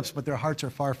with their lips, but their hearts are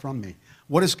far from me.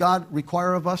 What does God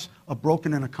require of us? A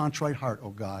broken and a contrite heart,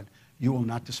 O God, you will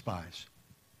not despise.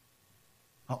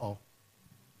 Uh-oh.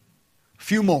 A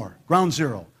few more. Ground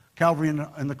zero. Calvary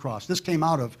and the cross. This came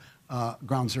out of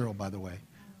ground zero, by the way,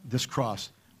 this cross.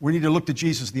 We need to look to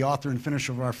Jesus, the author and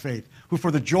finisher of our faith, who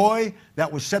for the joy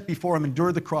that was set before him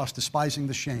endured the cross, despising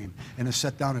the shame, and is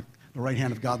set down at the right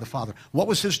hand of God the Father. What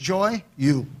was his joy?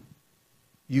 You.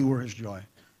 You were his joy.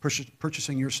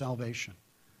 Purchasing your salvation.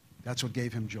 That's what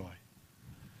gave him joy.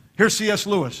 Here's C.S.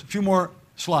 Lewis. A few more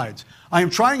slides. I am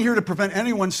trying here to prevent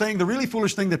anyone saying the really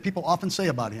foolish thing that people often say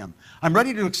about him. I'm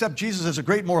ready to accept Jesus as a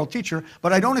great moral teacher,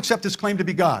 but I don't accept his claim to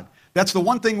be God. That's the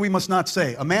one thing we must not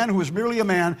say. A man who is merely a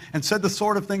man and said the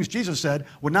sort of things Jesus said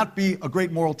would not be a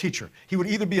great moral teacher. He would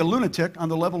either be a lunatic on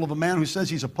the level of a man who says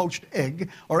he's a poached egg,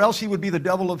 or else he would be the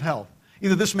devil of hell.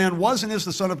 Either this man was and is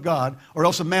the Son of God, or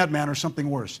else a madman or something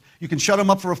worse. You can shut him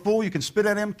up for a fool, you can spit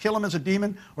at him, kill him as a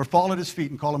demon, or fall at his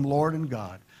feet and call him Lord and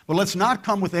God. But let's not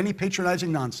come with any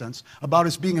patronizing nonsense about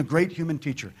his being a great human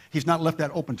teacher. He's not left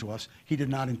that open to us. He did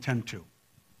not intend to.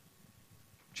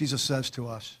 Jesus says to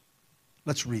us,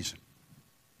 let's reason.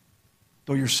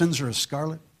 Though your sins are as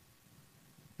scarlet,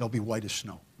 they'll be white as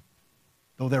snow.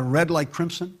 Though they're red like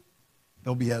crimson,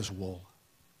 they'll be as wool.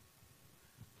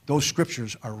 Those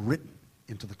scriptures are written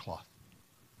into the cloth.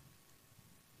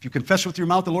 If you confess with your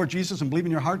mouth the Lord Jesus and believe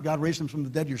in your heart God raised him from the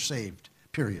dead, you're saved,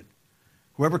 period.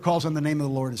 Whoever calls on the name of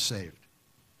the Lord is saved.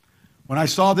 When I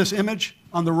saw this image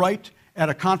on the right at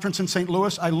a conference in St.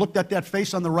 Louis, I looked at that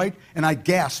face on the right and I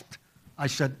gasped. I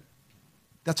said,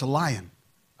 that's a lion,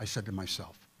 I said to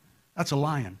myself. That's a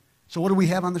lion. So what do we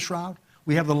have on the shroud?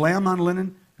 We have the lamb on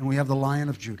linen and we have the Lion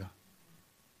of Judah.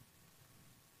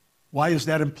 Why is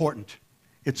that important?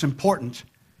 It's important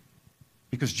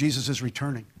because Jesus is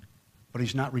returning, but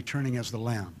he's not returning as the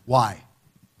lamb. Why?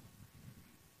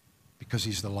 Because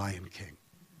he's the Lion King.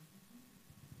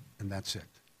 And that's it.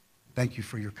 Thank you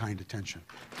for your kind attention.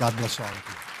 God bless all of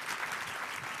you.